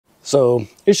So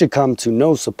it should come to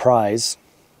no surprise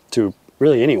to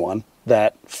really anyone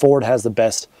that Ford has the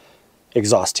best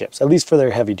exhaust tips, at least for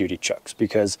their heavy duty trucks,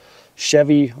 because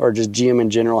Chevy or just GM in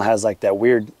general has like that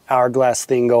weird hourglass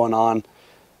thing going on,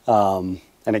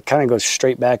 and it kind of goes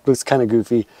straight back, looks kind of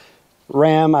goofy.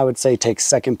 Ram, I would say, takes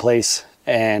second place,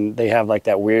 and they have like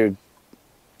that weird,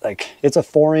 like it's a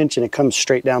 4-inch and it comes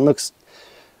straight down, looks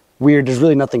weird. There's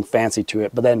really nothing fancy to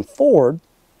it. But then Ford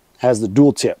has the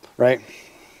dual tip, right?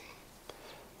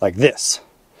 Like this,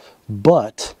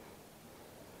 but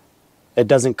it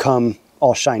doesn't come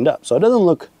all shined up, so it doesn't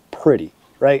look pretty,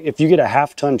 right? If you get a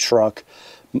half-ton truck,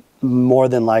 more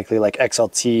than likely like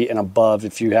XLT and above,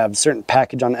 if you have a certain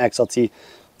package on the XLT,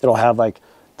 it'll have like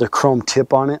the chrome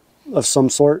tip on it of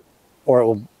some sort, or it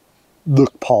will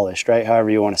look polished, right? However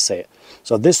you want to say it.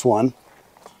 So this one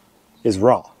is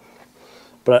raw.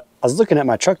 But I was looking at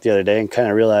my truck the other day and kind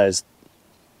of realized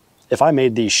if I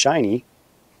made these shiny,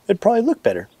 it'd probably look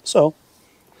better. So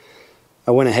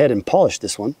I went ahead and polished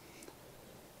this one,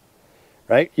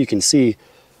 right? You can see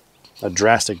a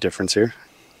drastic difference here.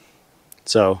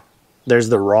 So there's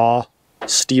the raw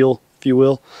steel, if you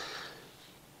will,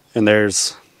 and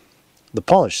there's the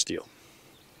polished steel.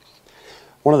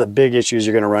 One of the big issues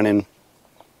you're going to run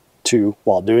into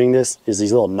while doing this is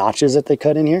these little notches that they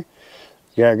cut in here.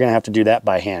 You're going to have to do that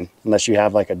by hand, unless you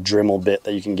have like a Dremel bit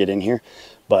that you can get in here.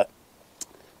 But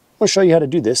I'm going to show you how to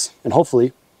do this, and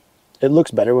hopefully it looks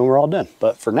better when we're all done.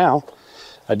 But for now,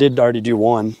 I did already do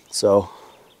one, so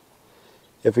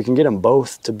if we can get them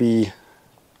both to be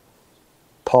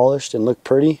polished and look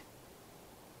pretty,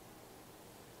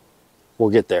 we'll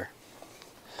get there.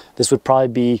 This would probably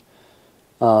be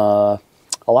a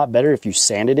lot better if you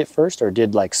sanded it first or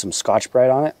did like some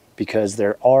Scotch-Brite on it, because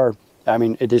there are, I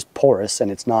mean, it is porous and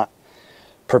it's not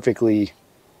perfectly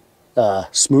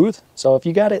smooth. So if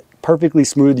you got it perfectly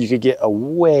smooth, you could get a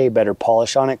way better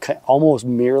polish on it, almost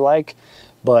mirror-like,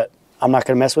 but I'm not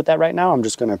going to mess with that right now. I'm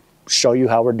just going to show you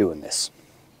how we're doing this.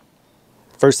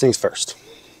 First things first,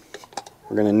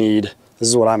 we're going to need, this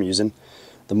is what I'm using,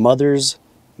 the Mother's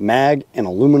mag and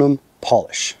aluminum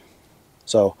polish.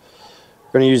 So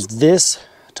we're going to use this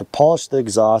to polish the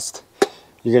exhaust.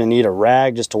 You're going to need a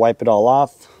rag just to wipe it all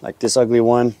off, like this ugly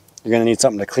one. You're going to need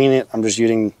something to clean it. I'm just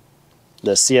using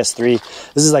the CS3.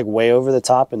 This is like way over the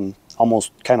top and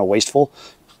almost kind of wasteful,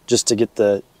 just to get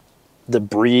the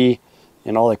debris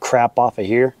and all the crap off of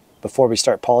here before we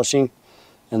start polishing.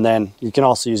 And then you can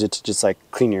also use it to just like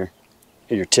clean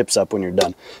your tips up when you're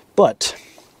done. But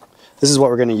this is what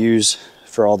we're going to use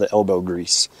for all the elbow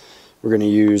grease. We're going to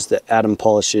use the Atom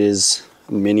Polishes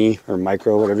Mini or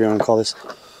Micro, whatever you want to call this.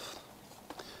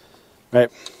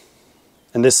 Right?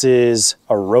 And this is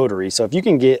a rotary. So if you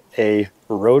can get a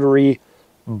rotary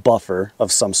buffer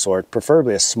of some sort,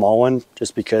 preferably a small one,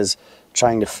 just because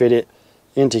trying to fit it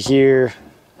into here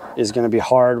is going to be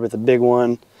hard with a big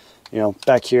one. You know,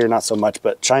 back here, not so much,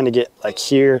 but trying to get like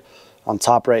here on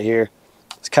top right here,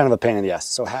 it's kind of a pain in the ass.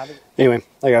 So anyway,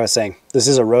 like I was saying, this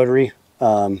is a rotary.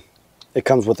 It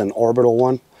comes with an orbital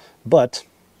one, but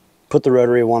put the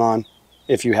rotary one on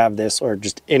if you have this, or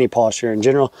just any polisher in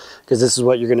general, because this is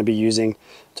what you're going to be using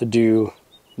to do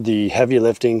the heavy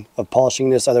lifting of polishing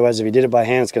this. Otherwise, if you did it by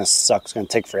hand, it's going to suck. It's going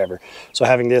to take forever. So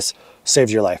having this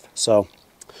saves your life. So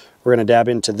we're going to dab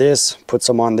into this, put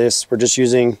some on this. We're just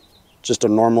using just a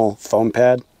normal foam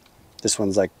pad. This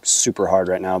one's like super hard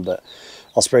right now, but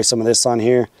I'll spray some of this on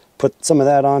here, put some of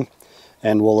that on,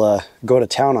 and we'll go to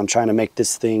town on trying to make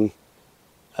this thing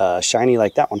shiny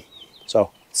like that one.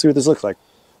 So let's see what this looks like.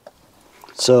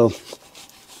 So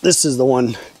this is the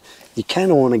one you kind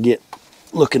of want to get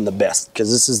looking the best, because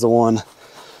this is the one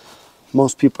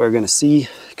most people are going to see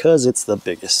because it's the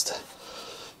biggest.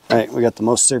 All right, we got the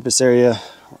most surface area.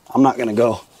 I'm not going to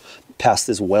go past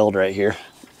this weld right here,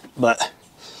 but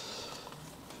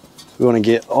we want to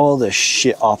get all the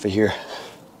shit off of here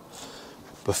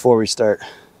before we start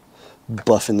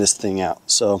buffing this thing out.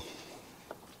 So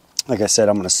like I said,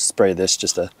 I'm going to spray this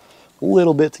just a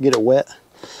little bit to get it wet.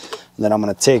 And then I'm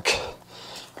going to take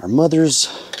our Mother's,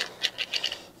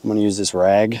 I'm going to use this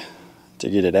rag to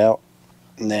get it out.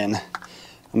 And then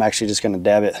I'm actually just going to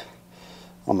dab it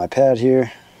on my pad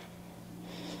here.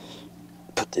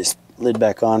 Put this lid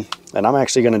back on. And I'm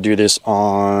actually going to do this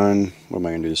on, what am I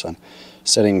going to do this on?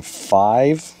 Setting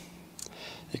 5.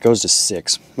 It goes to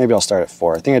 6. Maybe I'll start at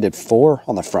 4. I think I did 4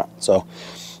 on the front. So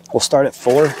we'll start at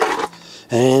 4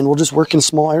 and we'll just work in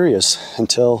small areas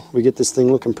until we get this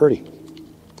thing looking pretty.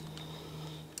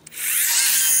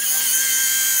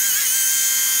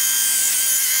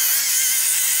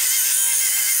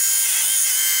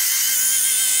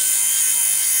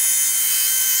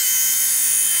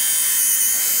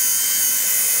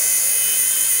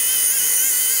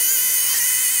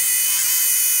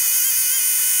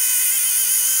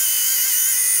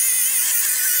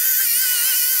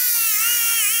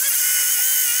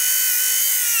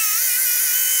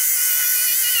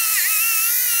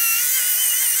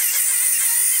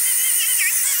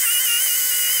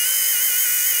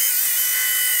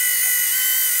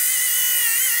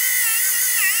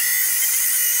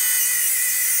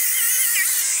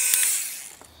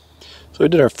 So we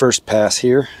did our first pass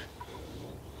here.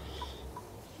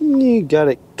 You got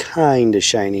it kind of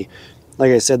shiny.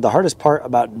 Like I said, the hardest part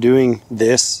about doing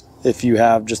this, if you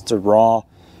have just the raw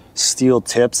steel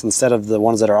tips instead of the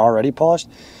ones that are already polished,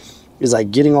 is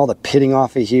like getting all the pitting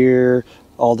off of here,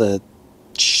 all the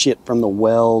shit from the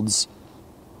welds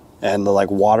and the like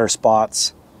water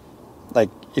spots. Like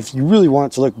if you really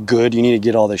want it to look good, you need to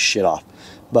get all this shit off.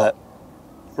 But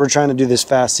we're trying to do this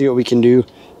fast, see what we can do,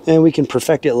 and we can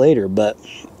perfect it later. But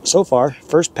so far,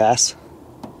 first pass,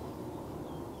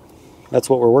 that's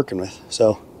what we're working with.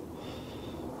 So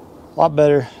a lot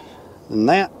better than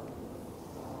that.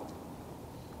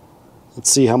 Let's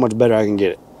see how much better I can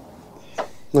get it.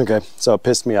 Okay, so it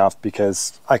pissed me off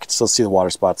because I could still see the water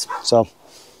spots. So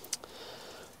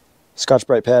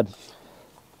Scotch-Brite pad,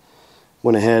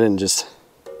 went ahead and just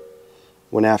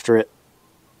went after it,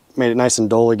 made it nice and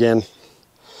dull again,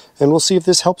 and we'll see if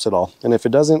this helps at all. And if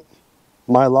it doesn't,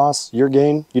 my loss, your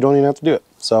gain, you don't even have to do it.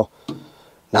 So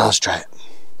now let's try it.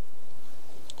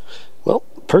 Well,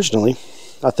 personally,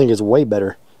 I think it's way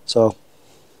better. So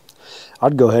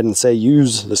I'd go ahead and say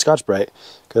use the Scotch-Brite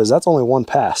because that's only one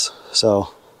pass.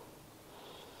 So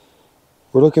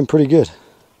we're looking pretty good.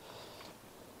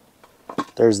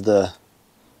 There's the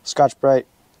Scotch-Brite.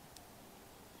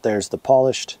 There's the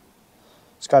polished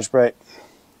Scotch-Brite.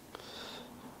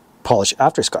 Polish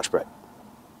after Scotch-Brite.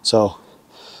 So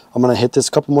I'm going to hit this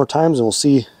a couple more times and we'll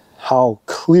see how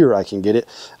clear I can get it.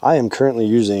 I am currently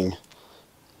using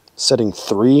setting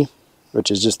 3,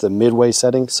 which is just the midway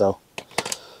setting, so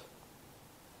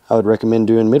I would recommend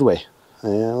doing midway.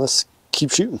 And let's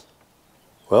keep shooting.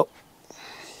 Well,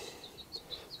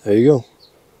 there you go.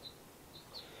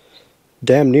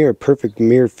 Damn near a perfect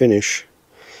mirror finish.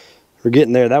 We're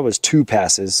getting there. That was 2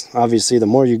 passes. Obviously, the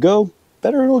more you go,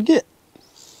 better it'll get.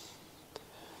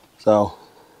 So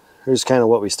here's kind of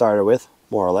what we started with,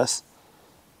 more or less.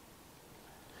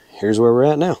 Here's where we're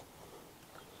at now.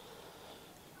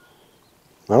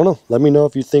 I don't know. Let me know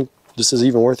if you think this is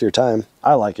even worth your time.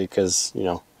 I like it because, you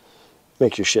know,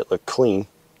 makes your shit look clean.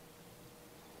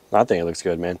 I think it looks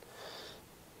good, man.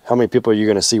 How many people are you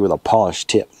going to see with a polished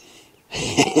tip?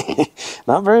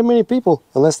 Not very many people,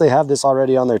 unless they have this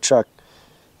already on their truck,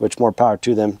 which more power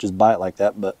to them. Just buy it like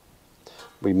that. But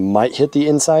we might hit the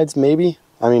insides, maybe.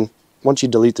 I mean, once you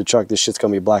delete the truck, this shit's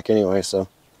going to be black anyway, so.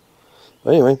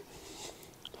 But anyway.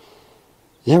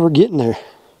 Yeah, we're getting there.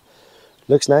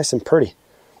 Looks nice and pretty.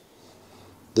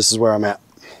 This is where I'm at.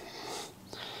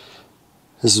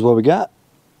 This is what we got.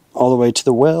 All the way to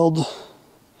the weld.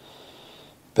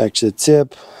 Back to the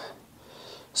tip.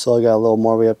 So I got a little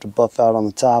more we have to buff out on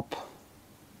the top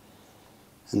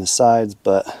and the sides,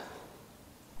 but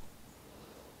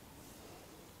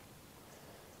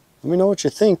let me know what you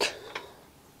think.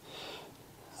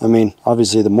 I mean,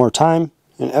 obviously the more time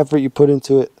and effort you put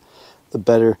into it, the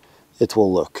better it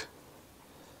will look.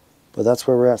 But that's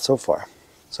where we're at so far.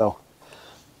 So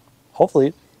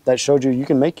hopefully that showed you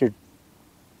can make your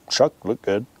truck look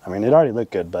good. I mean, it already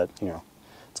looked good, but you know,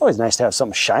 it's always nice to have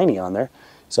something shiny on there.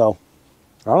 So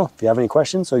I don't know if you have any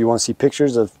questions or you want to see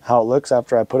pictures of how it looks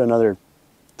after I put another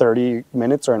 30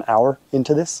 minutes or an hour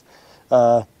into this,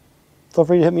 feel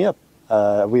free to hit me up.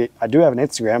 I do have an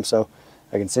Instagram, so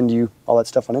I can send you all that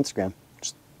stuff on Instagram.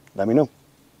 Just let me know.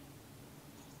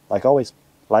 Like always,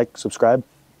 like, subscribe.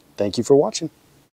 Thank you for watching.